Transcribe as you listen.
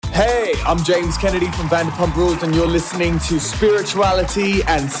Hey, I'm James Kennedy from Vanderpump Rules, and you're listening to Spirituality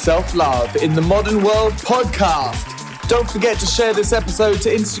and Self-Love in the Modern World podcast. Don't forget to share this episode to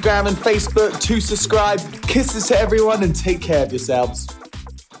Instagram and Facebook, to subscribe. Kisses to everyone and take care of yourselves.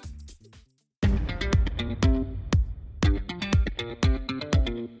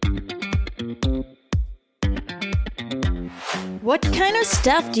 What kind of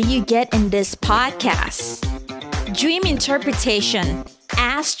stuff do you get in this podcast? Dream interpretation,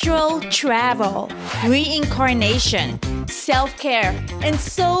 astral travel, reincarnation, self-care, and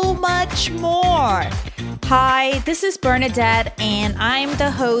so much more. Hi, this is Bernadette, and I'm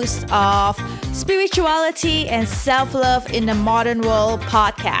the host of Spirituality and Self-Love in the Modern World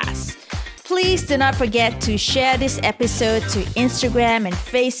podcast. Please do not forget to share this episode to Instagram and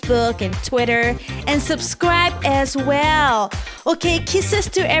Facebook and Twitter, and subscribe as well. Okay, kisses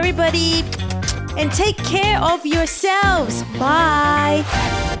to everybody, and take care of yourselves. Bye.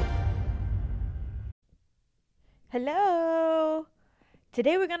 Hello.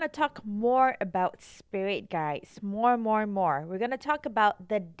 Today we're going to talk more about spirit guides. More. We're going to talk about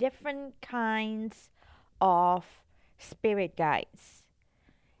the different kinds of spirit guides.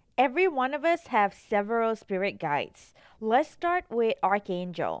 Every one of us have several spirit guides. Let's start with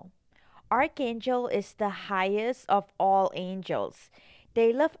Archangel. Archangel is the highest of all angels.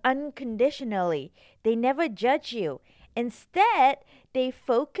 They love unconditionally. They never judge you. Instead, they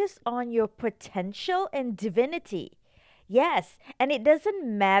focus on your potential and divinity. Yes, and it doesn't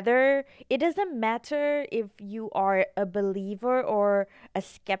matter if you are a believer or a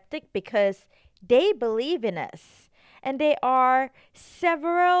skeptic, because they believe in us. And there are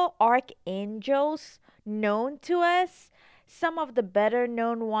several archangels known to us. Some of the better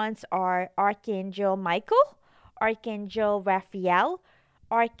known ones are Archangel Michael, Archangel Raphael,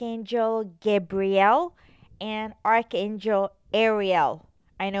 Archangel Gabriel, and Archangel Ariel.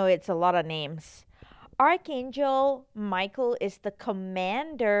 I know it's a lot of names. Archangel Michael is the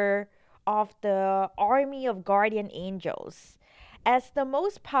commander of the army of guardian angels. As the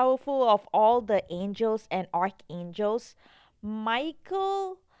most powerful of all the angels and archangels,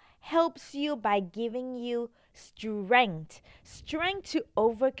 Michael helps you by giving you strength to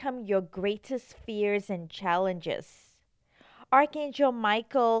overcome your greatest fears and challenges. Archangel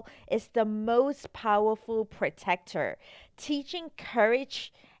Michael is the most powerful protector, teaching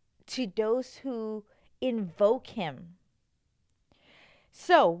courage to those who invoke him.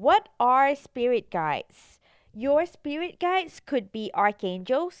 So, what are spirit guides? Your spirit guides could be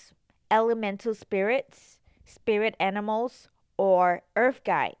archangels, elemental spirits, spirit animals, or earth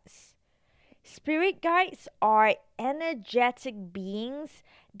guides. Spirit guides are energetic beings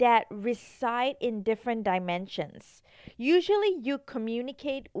that reside in different dimensions. Usually, you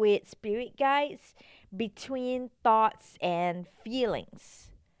communicate with spirit guides between thoughts and feelings.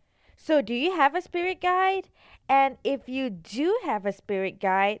 So, do you have a spirit guide? And if you do have a spirit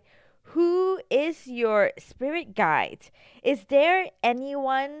guide, who is your spirit guide? Is there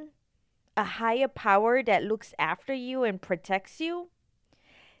anyone, a higher power that looks after you and protects you?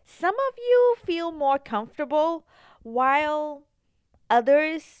 Some of you feel more comfortable, while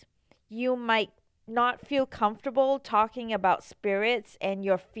others, you might not feel comfortable talking about spirits and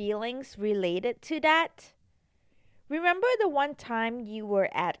your feelings related to that. Remember the one time you were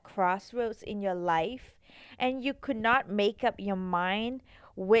at crossroads in your life and you could not make up your mind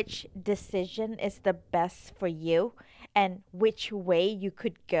which decision is the best for you and which way you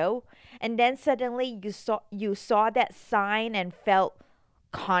could go, and then suddenly you saw that sign and felt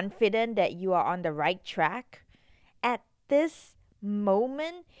confident that you are on the right track? At this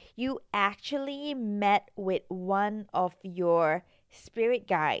moment, you actually met with one of your spirit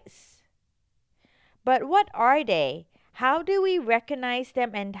guides. But what are they? How do we recognize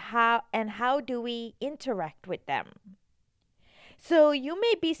them, and how do we interact with them? So you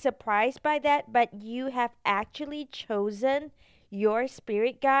may be surprised by that, but you have actually chosen your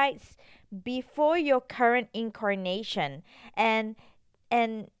spirit guides before your current incarnation, and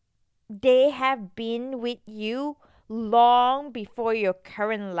they have been with you long before your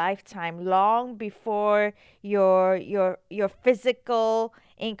current lifetime, long before your physical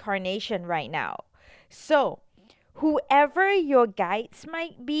incarnation right now. So, whoever your guides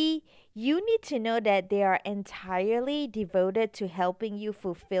might be, you need to know that they are entirely devoted to helping you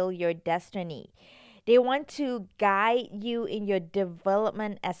fulfill your destiny. They want to guide you in your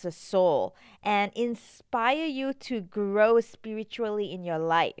development as a soul and inspire you to grow spiritually in your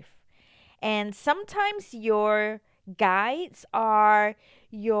life. And sometimes your guides are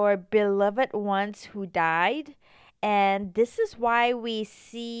your beloved ones who died, and this is why we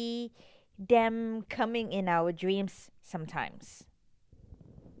see them coming in our dreams sometimes.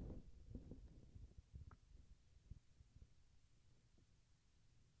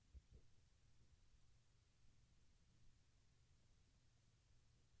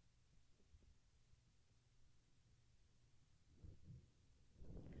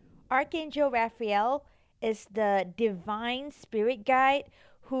 Archangel Raphael is the divine spirit guide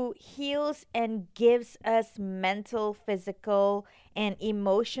who heals and gives us mental, physical, and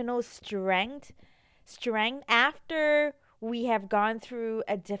emotional strength after we have gone through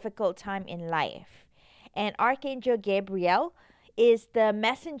a difficult time in life. And Archangel Gabriel is the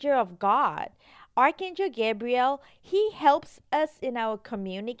messenger of God. Archangel Gabriel, he helps us in our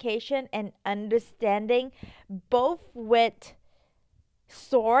communication and understanding both with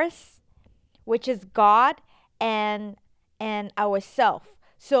source, which is God, and ourself.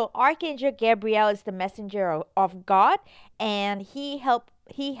 So Archangel Gabriel is the messenger of God, and he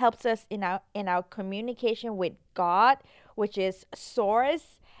helps us in our communication with God, which is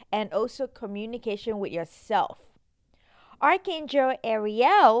source, and also communication with yourself. Archangel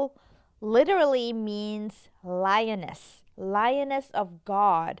Ariel literally means lioness, lioness of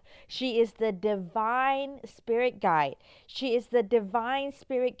God. She is the divine spirit guide. She is the divine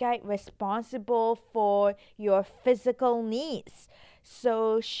spirit guide responsible for your physical needs.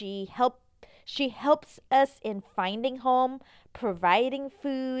 So she helps us in finding home, providing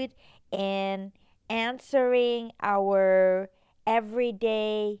food, and answering our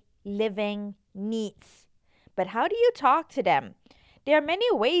everyday living needs. But how do you talk to them? There are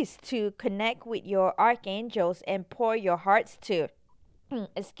many ways to connect with your archangels and pour your hearts to.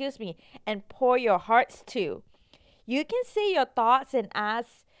 Excuse me, and pour your hearts to. You can say your thoughts and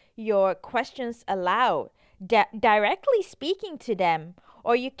ask your questions aloud, directly speaking to them,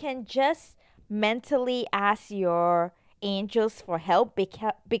 or you can just mentally ask your angels for help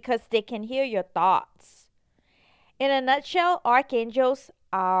because they can hear your thoughts. In a nutshell, archangels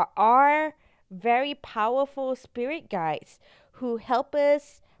are very powerful spirit guides who help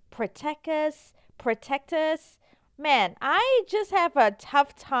us, protect us. Man, I just have a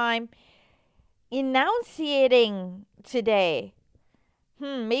tough time enunciating today.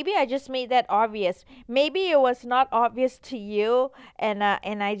 Maybe I just made that obvious. Maybe it was not obvious to you, and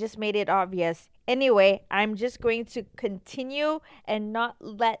I just made it obvious. Anyway, I'm just going to continue and not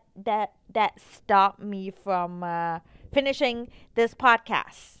let that stop me from finishing this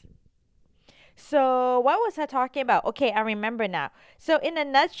podcast. So, what was I talking about? Okay, I remember now. So, in a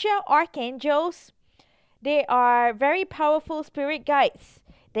nutshell, archangels, they are very powerful spirit guides.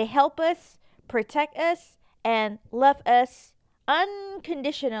 They help us, protect us, and love us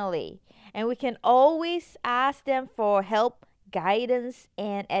unconditionally. And we can always ask them for help, guidance,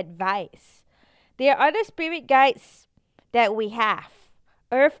 and advice. There are other spirit guides that we have.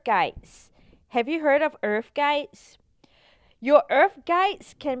 Earth guides. Have you heard of earth guides? Your earth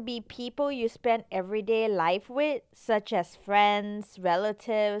guides can be people you spend everyday life with, such as friends,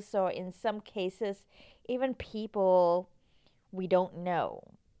 relatives, or in some cases, even people we don't know.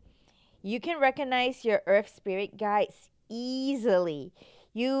 You can recognize your earth spirit guides easily.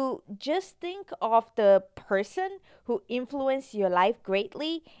 You just think of the person who influenced your life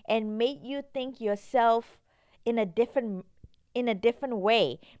greatly and made you think yourself in a different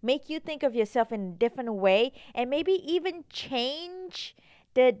way, make you think of yourself in a different way, and maybe even change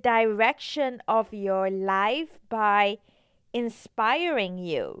the direction of your life by inspiring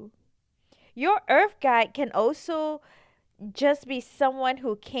you. Your earth guide can also just be someone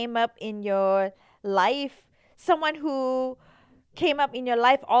who came up in your life, someone who came up in your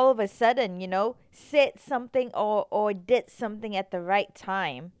life all of a sudden, said something or did something at the right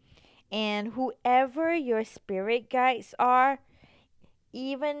time. And whoever your spirit guides are,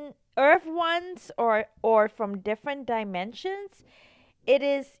 even earth ones or from different dimensions, it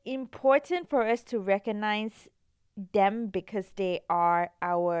is important for us to recognize them because they are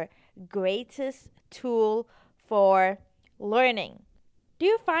our greatest tool for learning. Do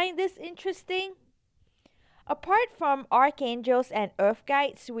you find this interesting? Apart from archangels and earth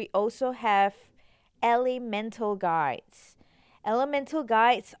guides, we also have elemental guides. Elemental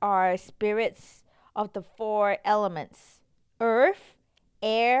guides are spirits of the four elements: earth,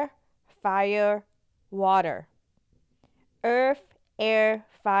 air, fire, water. Earth, air,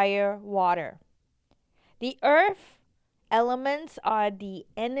 fire, water. The earth elements are the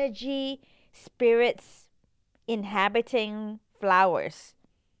energy spirits inhabiting flowers,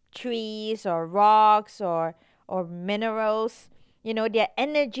 trees, or rocks, or minerals. They're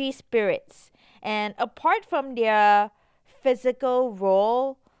energy spirits. And apart from their physical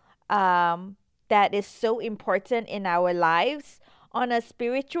role that is so important in our lives, on a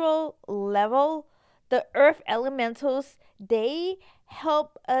spiritual level, the earth elementals, they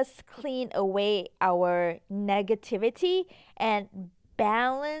help us clean away our negativity and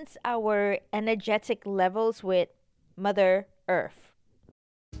balance our energetic levels with Mother Earth.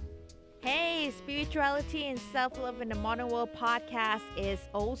 Hey, guys, Spirituality and Self-Love in the Modern World podcast is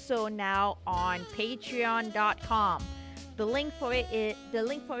also now on patreon.com. The link for it is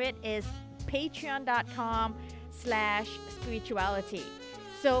patreon.com/spirituality.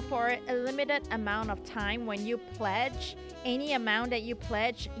 So for a limited amount of time, when you pledge, any amount that you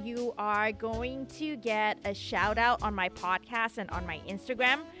pledge, you are going to get a shout out on my podcast and on my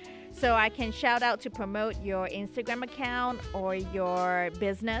Instagram. So I can shout out to promote your Instagram account or your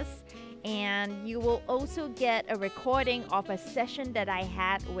business. And you will also get a recording of a session that I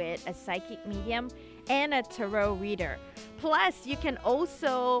had with a psychic medium and a tarot reader. Plus, you can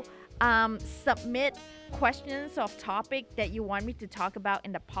also submit questions of topic that you want me to talk about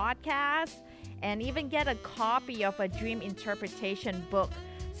in the podcast, and even get a copy of a dream interpretation book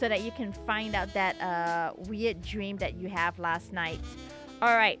so that you can find out that weird dream that you have last night.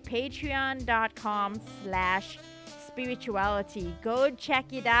 All right, patreon.com/spirituality. Go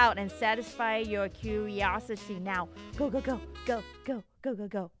check it out and satisfy your curiosity now. Go, go, go, go, go, go, go,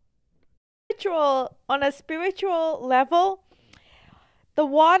 go. On a spiritual level, the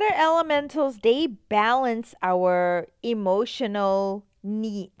water elementals, they balance our emotional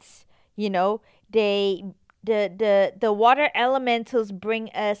needs. You know, the water elementals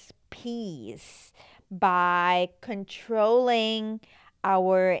bring us peace by controlling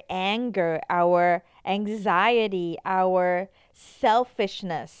our anger, our anxiety, our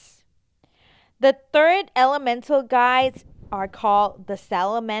selfishness. The third elemental guides are called the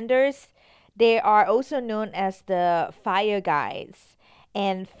salamanders. They are also known as the fire guides.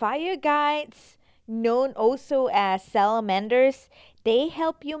 And fire guides, known also as salamanders, they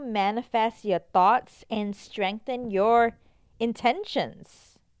help you manifest your thoughts and strengthen your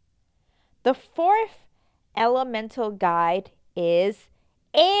intentions. The fourth elemental guide is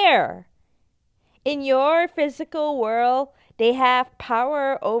air. In your physical world, they have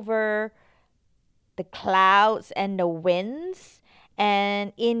power over the clouds and the winds.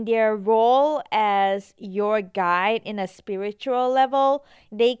 And in their role as your guide in a spiritual level,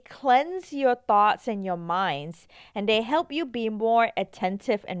 they cleanse your thoughts and your minds, and they help you be more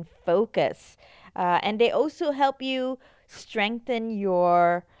attentive and focused. And they also help you strengthen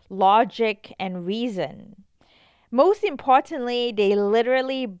your logic and reason. Most importantly, they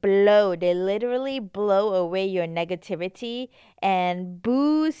literally blow away your negativity and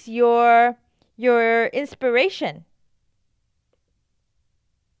boost your inspiration.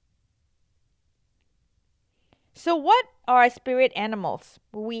 So what are spirit animals?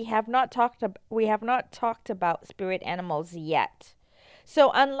 We have not talked about spirit animals yet.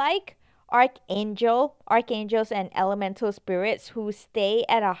 So unlike archangels and elemental spirits who stay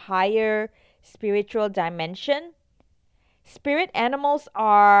at a higher spiritual dimension, spirit animals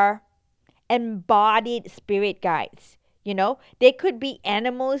are embodied spirit guides. You know, they could be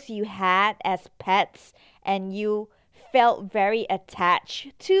animals you had as pets and you felt very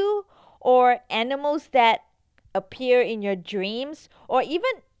attached to, or animals that appear in your dreams, or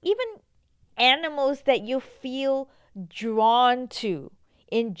even animals that you feel drawn to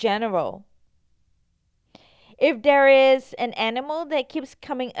in general. If there is an animal that keeps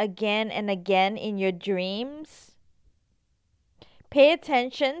coming again and again in your dreams, pay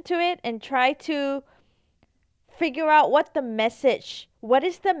attention to it and try to figure out what is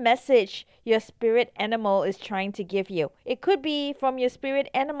the message your spirit animal is trying to give you. It could be from your spirit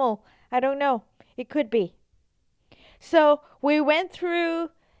animal. I don't know. It could be. So we went through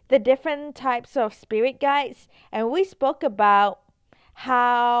the different types of spirit guides, and we spoke about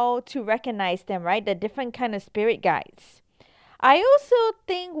how to recognize them, right? The different kind of spirit guides. I also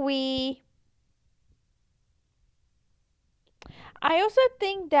think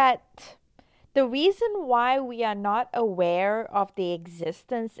that the reason why we are not aware of the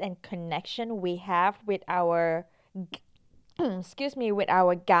existence and connection we have with our with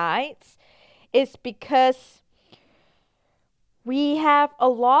our guides is because we have a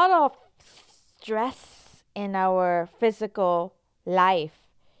lot of stress in our physical life.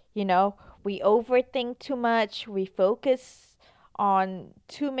 You know, we overthink too much. We focus on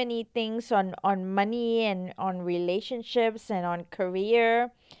too many things, on money and on relationships and on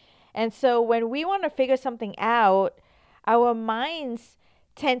career. And so when we want to figure something out, our minds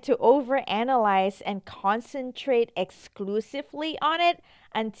tend to overanalyze and concentrate exclusively on it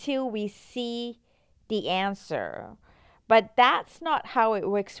until we see the answer. But that's not how it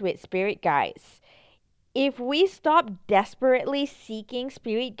works with spirit guides. If we stop desperately seeking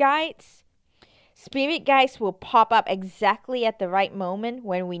spirit guides will pop up exactly at the right moment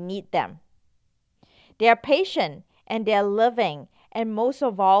when we need them. They are patient and they're loving, and most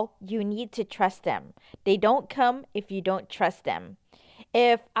of all, you need to trust them. They don't come if you don't trust them.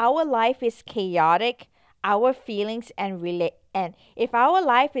 If our life is chaotic, our feelings and if our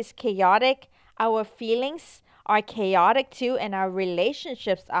life is chaotic, our feelings are chaotic too, and our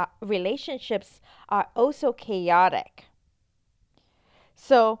relationships are also chaotic.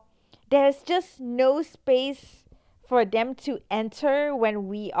 So there's just no space for them to enter when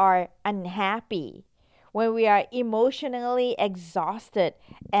we are unhappy, when we are emotionally exhausted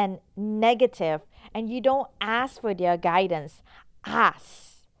and negative, and you don't ask for their guidance.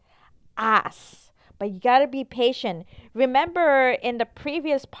 Ask, ask. But you got to be patient. Remember in the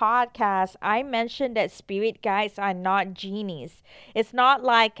previous podcast, I mentioned that spirit guides are not genies. It's not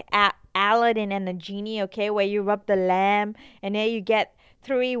like Aladdin and the genie, okay, where you rub the lamp and then you get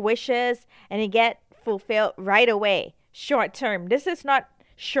three wishes and you get fulfilled right away. Short term. This is not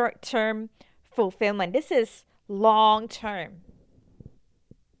short term fulfillment. This is long term.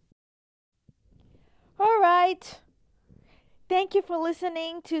 All right. Thank you for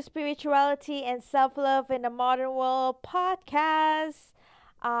listening to Spirituality and Self Love in the Modern World podcast.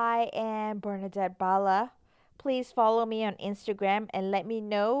 I am Bernadette Bala. Please follow me on Instagram and let me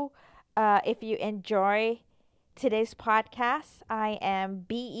know if you enjoy today's podcast. I am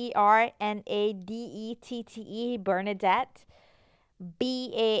BERNADETTE Bernadette,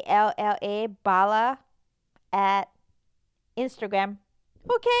 BALLA Bala at Instagram.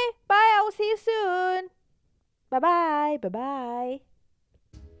 Okay, bye. I will see you soon. Bye-bye. Bye-bye.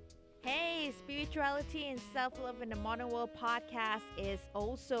 Hey, Spirituality and Self-Love in the Modern World podcast is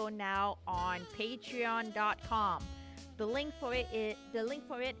also now on patreon.com. The link for it is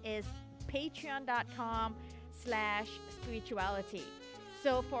patreon.com/spirituality.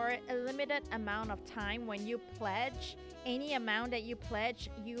 So for a limited amount of time, when you pledge, any amount that you pledge,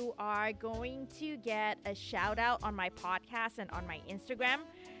 you are going to get a shout out on my podcast and on my Instagram.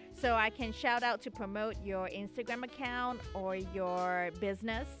 So I can shout out to promote your Instagram account or your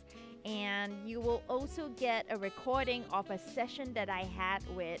business. And you will also get a recording of a session that I had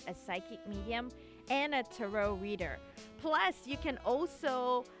with a psychic medium and a tarot reader. Plus, you can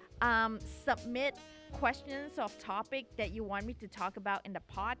also submit questions of topic that you want me to talk about in the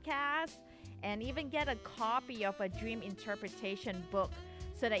podcast, and even get a copy of a dream interpretation book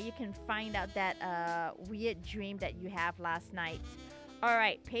so that you can find out that weird dream that you have last night. All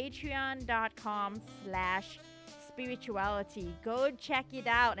right, patreon.com/spirituality. Go check it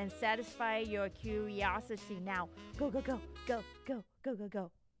out and satisfy your curiosity now. Go, go, go, go, go, go, go,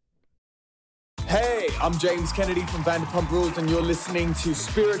 go. Hey, I'm James Kennedy from Vanderpump Rules, and you're listening to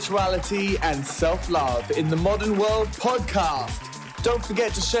Spirituality and Self-Love in the Modern World podcast. Don't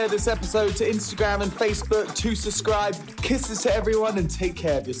forget to share this episode to Instagram and Facebook, to subscribe. Kisses to everyone and take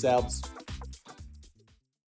care of yourselves.